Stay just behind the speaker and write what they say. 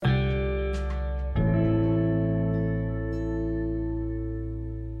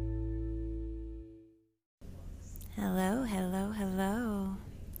hello, hello.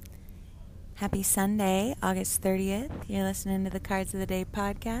 Happy Sunday, August 30th. You're listening to the Cards of the Day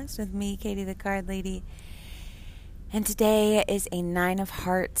podcast with me, Katie the Card Lady. And today is a Nine of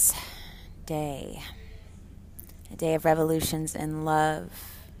Hearts day. A day of revolutions in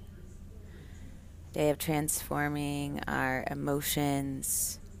love. A day of transforming our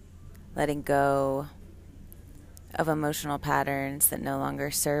emotions, letting go of emotional patterns that no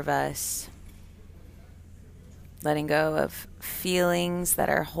longer serve us. Letting go of feelings that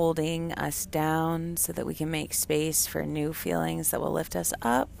are holding us down so that we can make space for new feelings that will lift us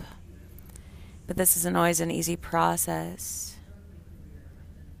up. But this isn't always an easy process.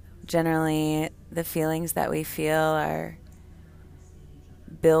 Generally, the feelings that we feel are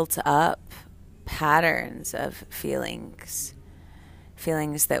built up patterns of feelings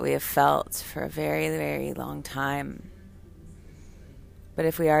that we have felt for a very, very long time. But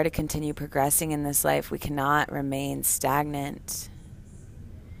if we are to continue progressing in this life, we cannot remain stagnant.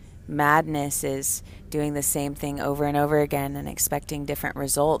 Madness is doing the same thing over and over again and expecting different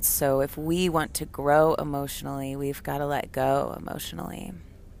results. So if we want to grow emotionally, we've got to let go emotionally.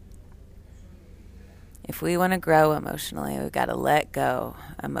 If we want to grow emotionally, we've got to let go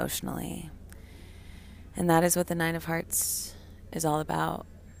emotionally. And that is what the Nine of Hearts is all about.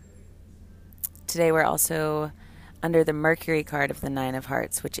 Today we're also under the Mercury card of the Nine of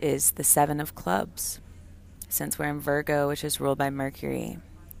Hearts, which is the Seven of Clubs, since we're in Virgo, which is ruled by Mercury.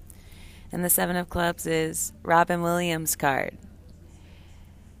 And the Seven of Clubs is Robin Williams' card.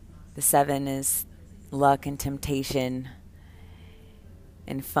 The seven is luck and temptation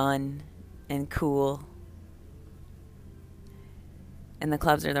and fun and cool. And the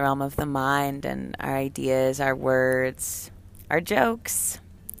clubs are the realm of the mind and our ideas, our words, our jokes.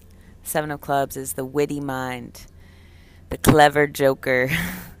 Seven of Clubs is the witty mind, the clever joker,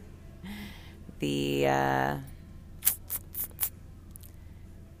 the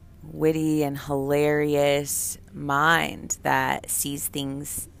witty and hilarious mind that sees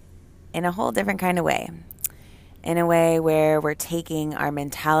things in a whole different kind of way. In a way where we're taking our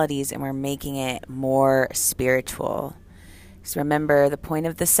mentalities and we're making it more spiritual. Because remember, the point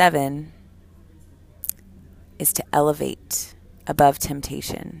of the seven is to elevate above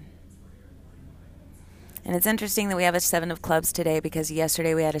temptation. And it's interesting that we have a Seven of Clubs today because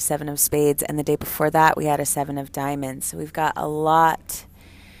yesterday we had a Seven of Spades and the day before that we had a Seven of Diamonds. So we've got a lot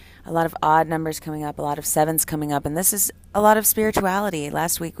of odd numbers coming up, a lot of sevens coming up, and this is a lot of spirituality.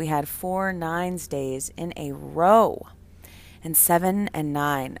 Last week we had 4 9s days in a row, and 7 and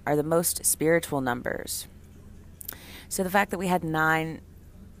 9 are the most spiritual numbers. So the fact that we had 9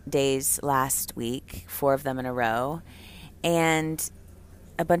 days last week, 4 of them in a row, and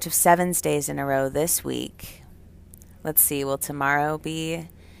a bunch of 7s days in a row this week. Let's see, will tomorrow will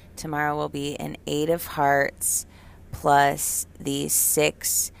be an 8 of Hearts plus the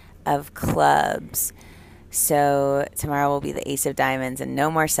 6 of Clubs. So tomorrow will be the Ace of Diamonds and no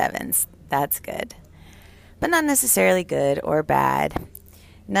more 7s. That's good. But not necessarily good or bad.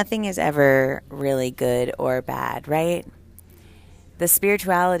 Nothing is ever really good or bad, right? The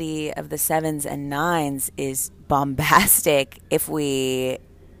spirituality of the 7s and 9s is bombastic if we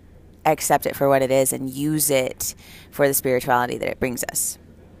accept it for what it is and use it for the spirituality that it brings us.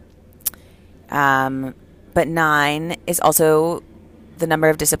 But 9 is also the number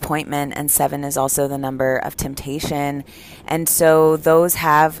of disappointment, and 7 is also the number of temptation. And so those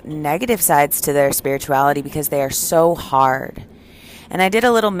have negative sides to their spirituality because they are so hard. And I did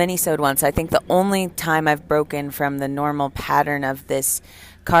a little mini-sode once. I think the only time I've broken from the normal pattern of this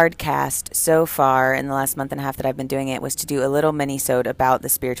card cast so far in the last month and a half that I've been doing it was to do a little mini-sode about the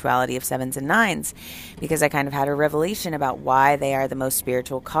spirituality of 7s and 9s, because I kind of had a revelation about why they are the most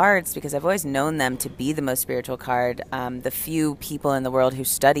spiritual cards, because I've always known them to be the most spiritual card. The few people in the world who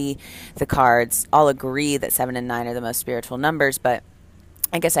study the cards all agree that 7 and 9 are the most spiritual numbers, but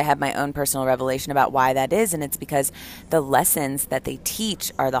I guess I have my own personal revelation about why that is, and it's because the lessons that they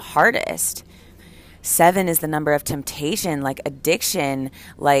teach are the hardest. 7 is the number of temptation, like addiction,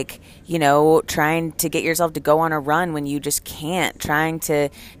 like, trying to get yourself to go on a run when you just can't, trying to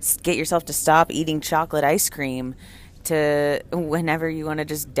get yourself to stop eating chocolate ice cream, to whenever you want to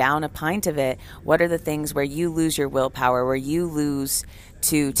just down a pint of it. What are the things where you lose your willpower, where you lose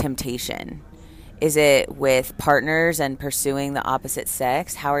to temptation? Is it with partners and pursuing the opposite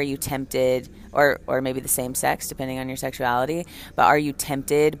sex? How are you tempted, or maybe the same sex, depending on your sexuality, but are you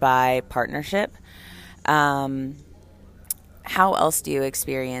tempted by partnership? How else do you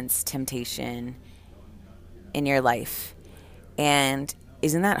experience temptation in your life? And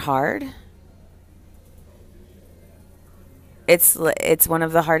isn't that hard? It's one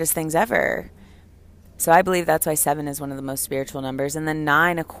of the hardest things ever. So I believe that's why 7 is one of the most spiritual numbers. And then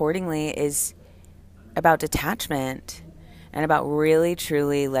 9, accordingly, is about detachment and about really,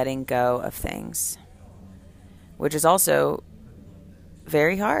 truly letting go of things, which is also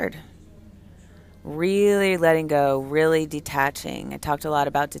very hard. Really letting go, really detaching. I talked a lot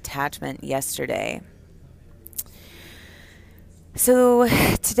about detachment yesterday. So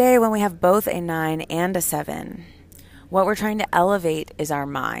today, when we have both a 9 and a 7, what we're trying to elevate is our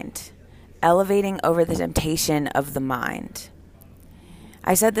mind. Elevating over the temptation of the mind.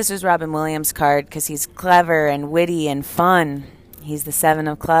 I said this was Robin Williams' card because he's clever and witty and fun. He's the 7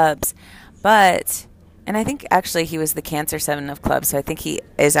 of clubs. And I think actually he was the Cancer 7 of clubs, so I think he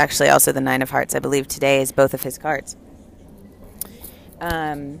is actually also the 9 of hearts. I believe today is both of his cards.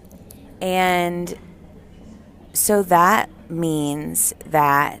 And so that means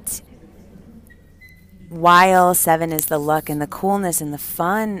that while 7 is the luck and the coolness and the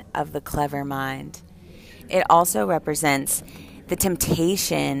fun of the clever mind, it also represents the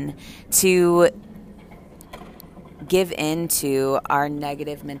temptation to give in to our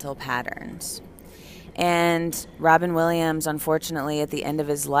negative mental patterns. And Robin Williams, unfortunately, at the end of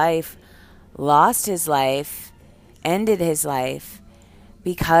his life, lost his life, ended his life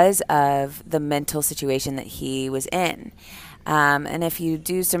because of the mental situation that he was in. And if you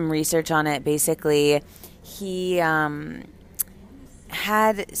do some research on it, basically he had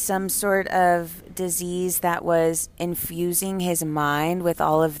some sort of disease that was infusing his mind with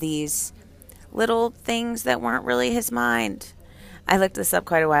all of these little things that weren't really his mind. I looked this up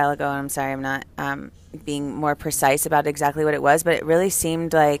quite a while ago, and I'm sorry I'm not being more precise about exactly what it was, but it really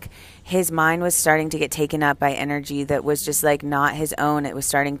seemed like his mind was starting to get taken up by energy that was just like not his own. It was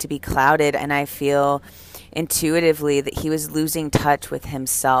starting to be clouded, and I feel intuitively that he was losing touch with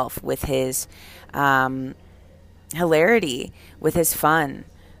himself, with his hilarity, with his fun,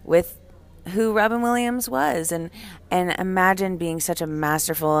 with who Robin Williams was. And imagine being such a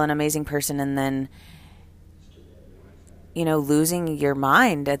masterful and amazing person and then, losing your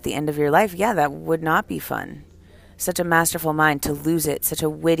mind at the end of your life. Yeah, that would not be fun. Such a masterful mind, to lose it. Such a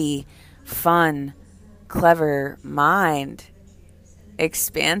witty, fun, clever mind.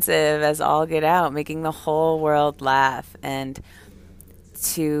 Expansive as all get out, making the whole world laugh, and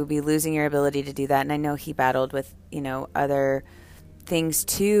to be losing your ability to do that. And I know he battled with, other things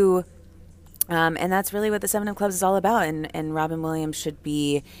too. And that's really what the 7 of clubs is all about. And Robin Williams should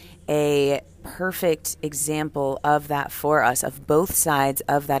be a perfect example of that for us, of both sides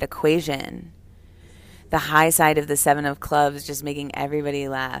of that equation. The high side of the 7 of clubs, just making everybody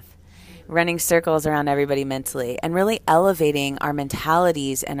laugh, running circles around everybody mentally, and really elevating our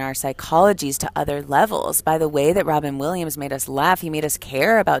mentalities and our psychologies to other levels by the way that Robin Williams made us laugh. He made us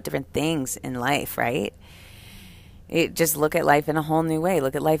care about different things in life, right? Just look at life in a whole new way.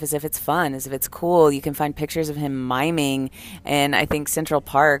 Look at life as if it's fun, as if it's cool. You can find pictures of him miming in, I think, Central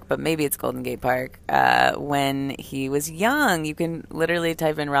Park, but maybe it's Golden Gate Park, when he was young. You can literally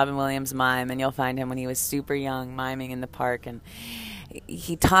type in Robin Williams mime, and you'll find him when he was super young, miming in the park. And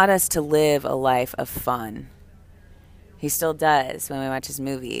he taught us to live a life of fun. He still does when we watch his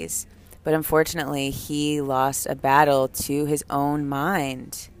movies. But unfortunately, he lost a battle to his own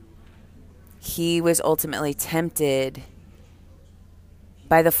mind. He was ultimately tempted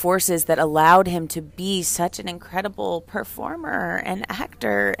by the forces that allowed him to be such an incredible performer and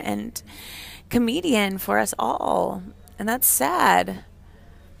actor and comedian for us all. And that's sad.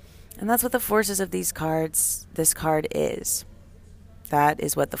 And that's what the forces of this card is. That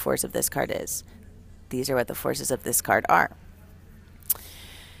is what the force of this card is. These are what the forces of this card are.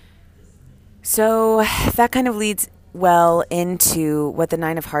 So that kind of leads well into what the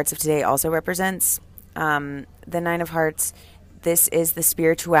 9 of hearts of today also represents. The 9 of hearts, this is the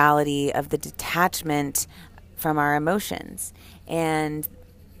spirituality of the detachment from our emotions and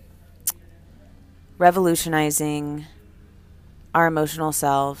revolutionizing our emotional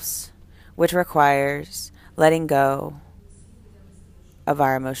selves, which requires letting go of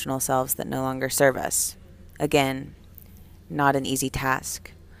our emotional selves that no longer serve us. Again, not an easy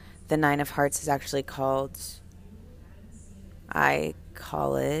task. The 9 of hearts is actually called, I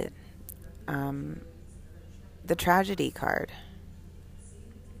call it, the tragedy card.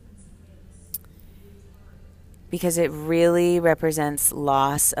 Because it really represents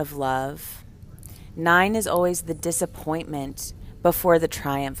loss of love. 9 is always the disappointment before the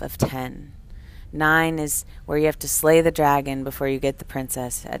triumph of 10. 9 is where you have to slay the dragon before you get the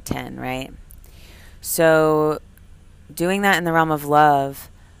princess at 10, right? So doing that in the realm of love,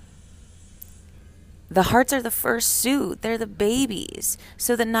 the hearts are the first suit. They're the babies.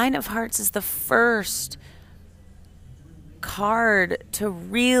 So the 9 of hearts is the first card to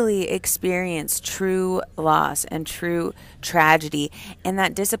really experience true loss and true tragedy. And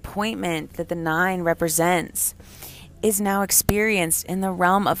that disappointment that the 9 represents is now experienced in the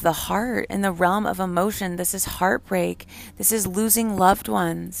realm of the heart, in the realm of emotion. This is heartbreak. This is losing loved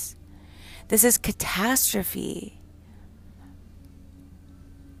ones. This is catastrophe.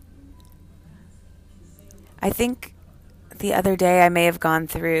 I think the other day I may have gone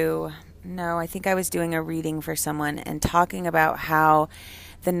through, I think I was doing a reading for someone and talking about how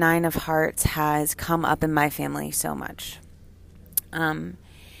the 9 of Hearts has come up in my family so much. And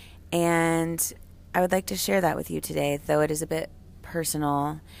I would like to share that with you today, though it is a bit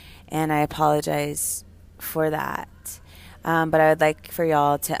personal, and I apologize for that. But I would like for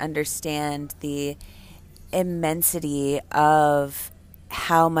y'all to understand the immensity of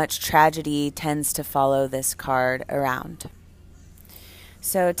how much tragedy tends to follow this card around.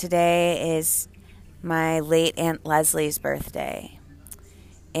 So today is my late Aunt Leslie's birthday,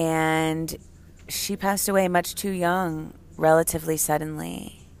 and she passed away much too young, relatively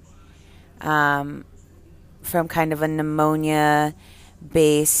suddenly, from kind of a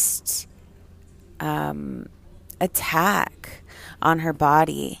pneumonia-based attack on her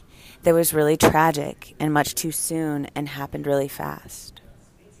body that was really tragic and much too soon and happened really fast.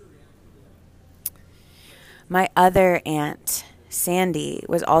 My other aunt, Sandy,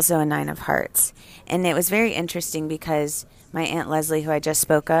 was also a 9 of Hearts, and it was very interesting because my Aunt Leslie, who I just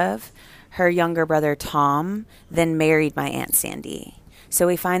spoke of, her younger brother Tom then married my Aunt Sandy. So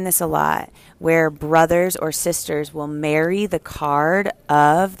we find this a lot, where brothers or sisters will marry the card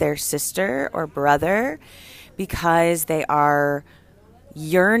of their sister or brother because they are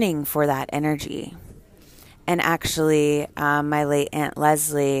yearning for that energy. And actually, my late Aunt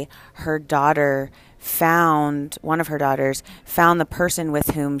Leslie, one of her daughters found the person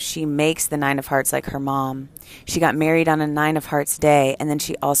with whom she makes the 9 of Hearts like her mom. She got married on a 9 of Hearts day, and then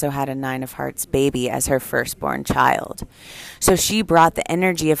she also had a 9 of Hearts baby as her firstborn child. So she brought the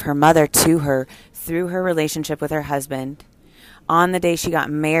energy of her mother to her through her relationship with her husband. On the day she got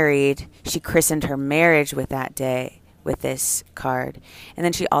married, she christened her marriage with that day, with this card. And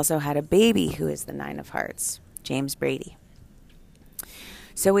then she also had a baby who is the 9 of Hearts, James Brady.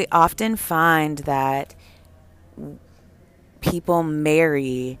 So we often find that people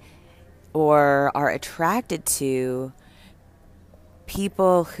marry or are attracted to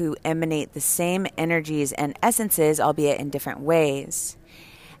people who emanate the same energies and essences, albeit in different ways,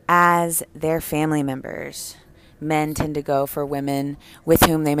 as their family members. Men tend to go for women with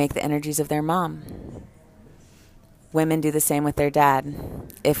whom they make the energies of their mom. Women do the same with their dad,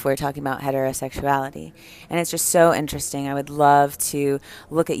 if we're talking about heterosexuality. And it's just so interesting. I would love to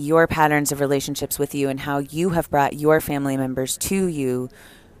look at your patterns of relationships with you and how you have brought your family members to you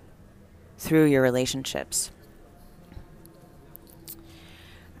through your relationships.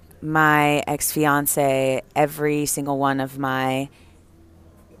 My ex-fiance, every single one of my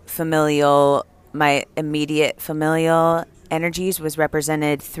immediate familial energies was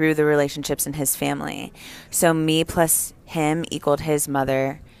represented through the relationships in his family. So me plus him equaled his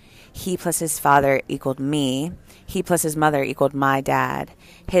mother. He plus his father equaled me. He plus his mother equaled my dad.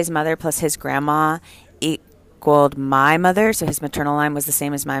 His mother plus his grandma equaled my mother. So his maternal line was the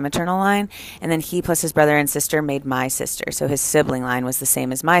same as my maternal line. And then he plus his brother and sister made my sister. So his sibling line was the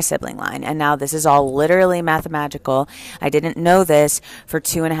same as my sibling line. And now this is all literally mathematical. I didn't know this for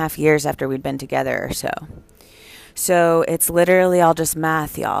 2.5 years after we'd been together or so. So it's literally all just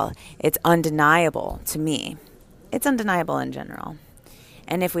math, y'all. It's undeniable to me. It's undeniable in general.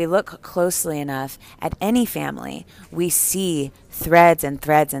 And if we look closely enough at any family, we see threads and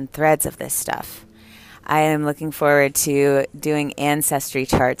threads and threads of this stuff. I am looking forward to doing ancestry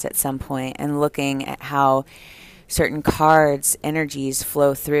charts at some point and looking at how certain cards, energies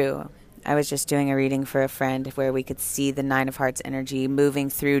flow through. I was just doing a reading for a friend where we could see the 9 of Hearts energy moving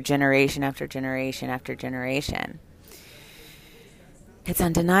through generation after generation after generation. It's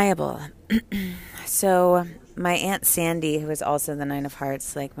undeniable. So my Aunt Sandy, who is also the 9 of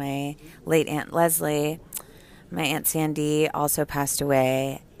Hearts, like my late Aunt Leslie, my Aunt Sandy also passed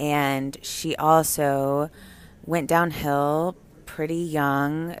away, and she also went downhill pretty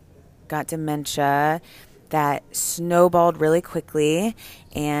young, got dementia, that snowballed really quickly,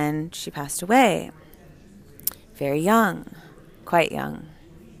 and she passed away. Very young, quite young.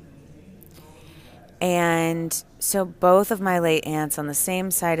 And so both of my late aunts on the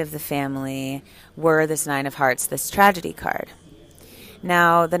same side of the family were this 9 of Hearts, this tragedy card.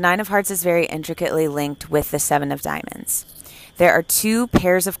 Now, the 9 of Hearts is very intricately linked with the 7 of Diamonds. There are 2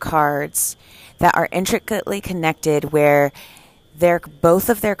 pairs of cards that are intricately connected where both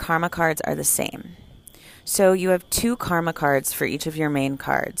of their karma cards are the same. So you have 2 karma cards for each of your main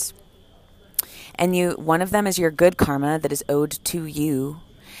cards. And one of them is your good karma that is owed to you.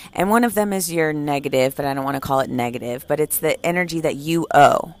 And one of them is your negative, but I don't want to call it negative, but it's the energy that you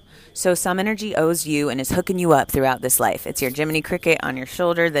owe. So some energy owes you and is hooking you up throughout this life. It's your Jiminy Cricket on your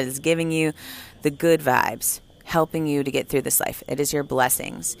shoulder that is giving you the good vibes, helping you to get through this life. It is your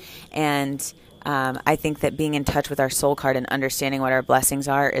blessings. And I think that being in touch with our soul card and understanding what our blessings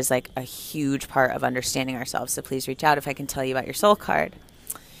are is like a huge part of understanding ourselves. So please reach out if I can tell you about your soul card.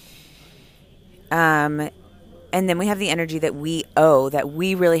 And then we have the energy that we owe, that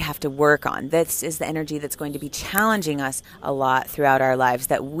we really have to work on. This is the energy that's going to be challenging us a lot throughout our lives,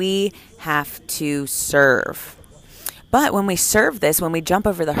 that we have to serve. But when we serve this, when we jump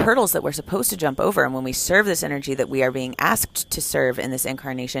over the hurdles that we're supposed to jump over, and when we serve this energy that we are being asked to serve in this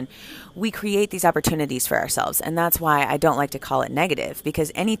incarnation, we create these opportunities for ourselves. And that's why I don't like to call it negative,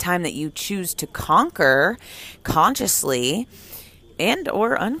 because anytime that you choose to conquer consciously and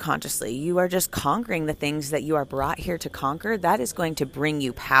or unconsciously, you are just conquering the things that you are brought here to conquer. That is going to bring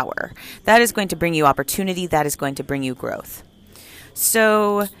you power. That is going to bring you opportunity. That is going to bring you growth.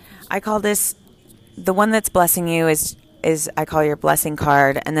 So I call this, the one that's blessing you is I call your blessing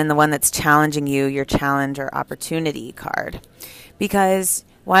card, and then the one that's challenging you, your challenge or opportunity card. Because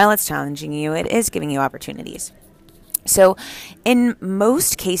while it's challenging you, it is giving you opportunities. So in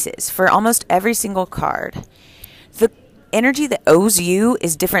most cases, for almost every single card, the energy that owes you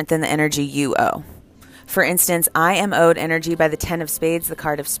is different than the energy you owe. For instance, I am owed energy by the 10 of Spades, the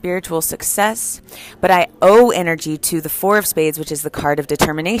card of spiritual success, but I owe energy to the 4 of Spades, which is the card of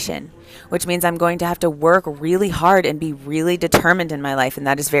determination, which means I'm going to have to work really hard and be really determined in my life, and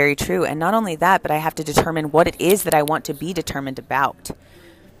that is very true. And not only that, but I have to determine what it is that I want to be determined about.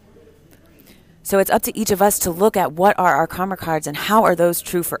 So it's up to each of us to look at what are our karma cards and how are those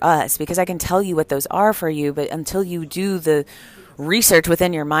true for us, because I can tell you what those are for you, but until you do the research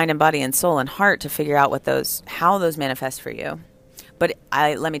within your mind and body and soul and heart to figure out how those manifest for you. But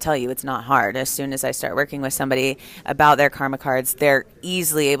let me tell you, it's not hard. As soon as I start working with somebody about their karma cards, they're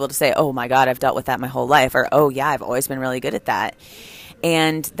easily able to say, oh my God, I've dealt with that my whole life, or oh yeah, I've always been really good at that.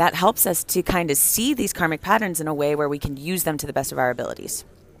 And that helps us to kind of see these karmic patterns in a way where we can use them to the best of our abilities.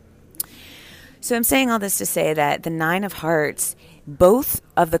 So I'm saying all this to say that the 9 of Hearts, both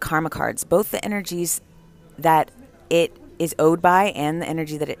of the karma cards, both the energies that it is owed by and the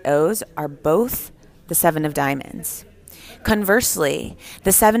energy that it owes, are both the 7 of Diamonds. Conversely,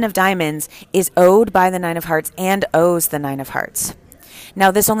 the 7 of Diamonds is owed by the 9 of Hearts and owes the 9 of Hearts. Now,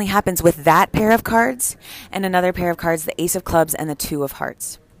 this only happens with that pair of cards and another pair of cards, the Ace of Clubs and the 2 of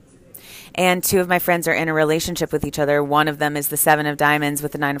Hearts. And 2 of my friends are in a relationship with each other. One of them is the 7 of Diamonds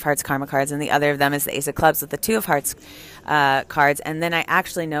with the 9 of Hearts karma cards, and the other of them is the Ace of Clubs with the 2 of Hearts cards. And then I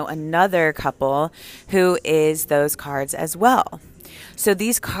actually know another couple who is those cards as well. So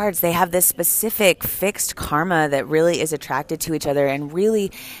these cards, they have this specific fixed karma that really is attracted to each other and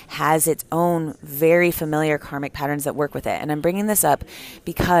really has its own very familiar karmic patterns that work with it. And I'm bringing this up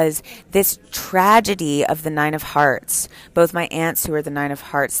because this tragedy of the 9 of Hearts, both my aunts who are the 9 of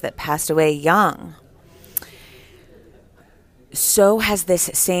Hearts that passed away young, so has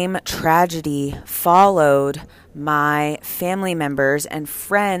this same tragedy followed my family members and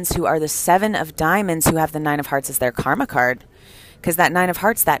friends who are the 7 of Diamonds who have the 9 of Hearts as their karma card. Because that 9 of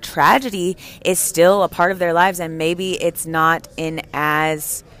Hearts, that tragedy is still a part of their lives, and maybe it's not in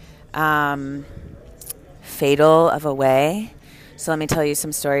as fatal of a way. So let me tell you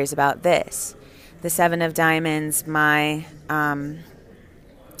some stories about this. The 7 of Diamonds, my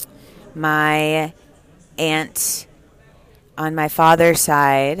aunt on my father's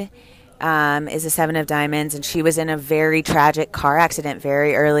side is a 7 of Diamonds, and she was in a very tragic car accident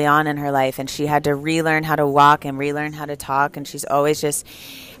very early on in her life, and she had to relearn how to walk and relearn how to talk, and she's always just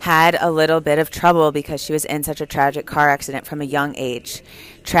had a little bit of trouble because she was in such a tragic car accident from a young age.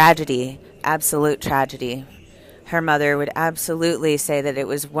 Tragedy, absolute tragedy. Her mother would absolutely say that it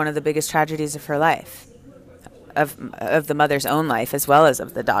was one of the biggest tragedies of her life, of the mother's own life as well as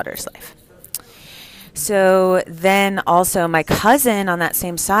of the daughter's life. So then also my cousin on that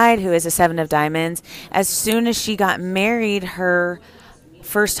same side, who is a 7 of Diamonds, as soon as she got married, her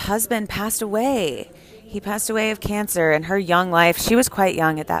first husband passed away. He passed away of cancer, and her young life, she was quite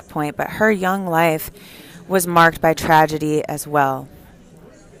young at that point, but her young life was marked by tragedy as well.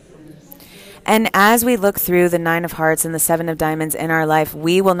 And as we look through the 9 of Hearts and the 7 of Diamonds in our life,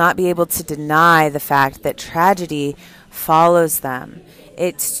 we will not be able to deny the fact that tragedy follows them.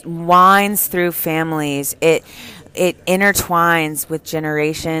 It winds through families. It intertwines with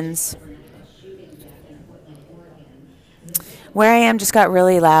generations. Where I am just got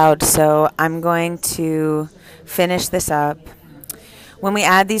really loud, so I'm going to finish this up. When we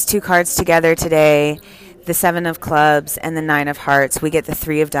add these two cards together today, the Seven of Clubs and the Nine of Hearts, we get the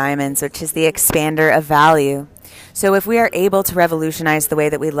Three of Diamonds, which is the expander of value. So if we are able to revolutionize the way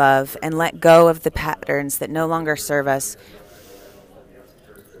that we love and let go of the patterns that no longer serve us,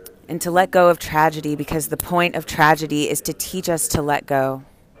 and to let go of tragedy, because the point of tragedy is to teach us to let go,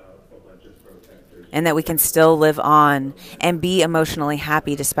 and that we can still live on and be emotionally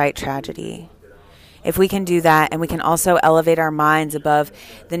happy despite tragedy. If we can do that, and we can also elevate our minds above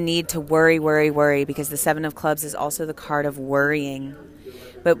the need to worry, because the Seven of Clubs is also the card of worrying.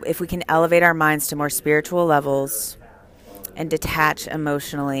 But if we can elevate our minds to more spiritual levels and detach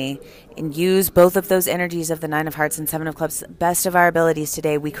emotionally and use both of those energies of the Nine of Hearts and Seven of Clubs, best of our abilities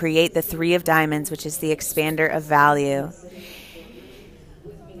today, we create the Three of Diamonds, which is the expander of value.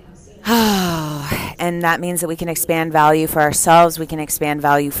 And that means that we can expand value for ourselves, we can expand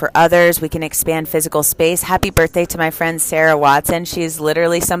value for others, we can expand physical space. Happy birthday to my friend Sarah Watson. She is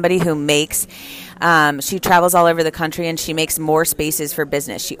literally somebody who makes, she travels all over the country and she makes more spaces for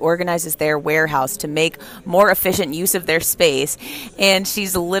business. She organizes their warehouse to make more efficient use of their space. And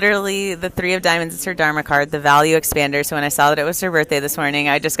she's literally, the Three of Diamonds is her Dharma card, the value expander. So when I saw that it was her birthday this morning,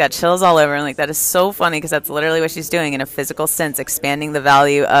 I just got chills all over. And like, that is so funny, because that's literally what she's doing in a physical sense, expanding the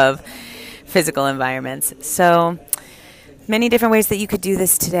value of physical environments. So many different ways that you could do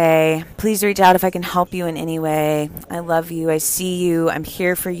this today. Please reach out if I can help you in any way. I love you. I see you. I'm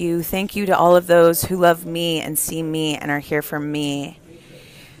here for you. Thank you to all of those who love me and see me and are here for me.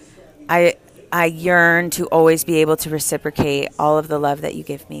 I yearn to always be able to reciprocate all of the love that you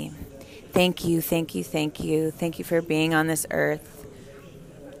give me. Thank you, thank you, thank you. Thank you for being on this earth.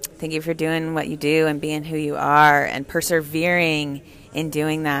 Thank you for doing what you do and being who you are and persevering in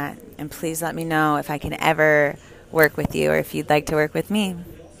doing that. And please let me know if I can ever work with you or if you'd like to work with me.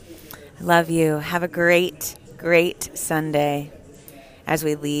 I love you. Have a great, great Sunday as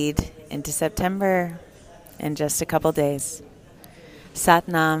we lead into September in just a couple days. Sat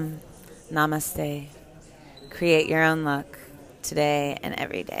Nam, Namaste. Create your own luck today and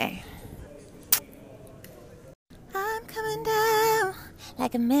every day. I'm coming down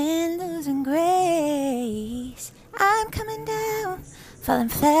like a man losing grace. I'm coming down, falling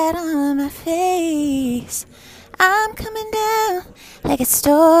flat on my face. I'm coming down like a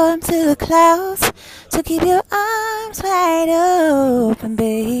storm through the clouds. So keep your arms wide open,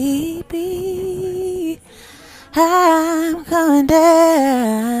 baby. I'm coming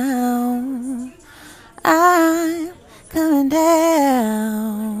down. I'm coming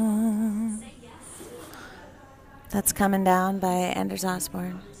down. That's Coming Down by Anders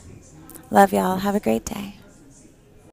Osborne. Love y'all. Have a great day.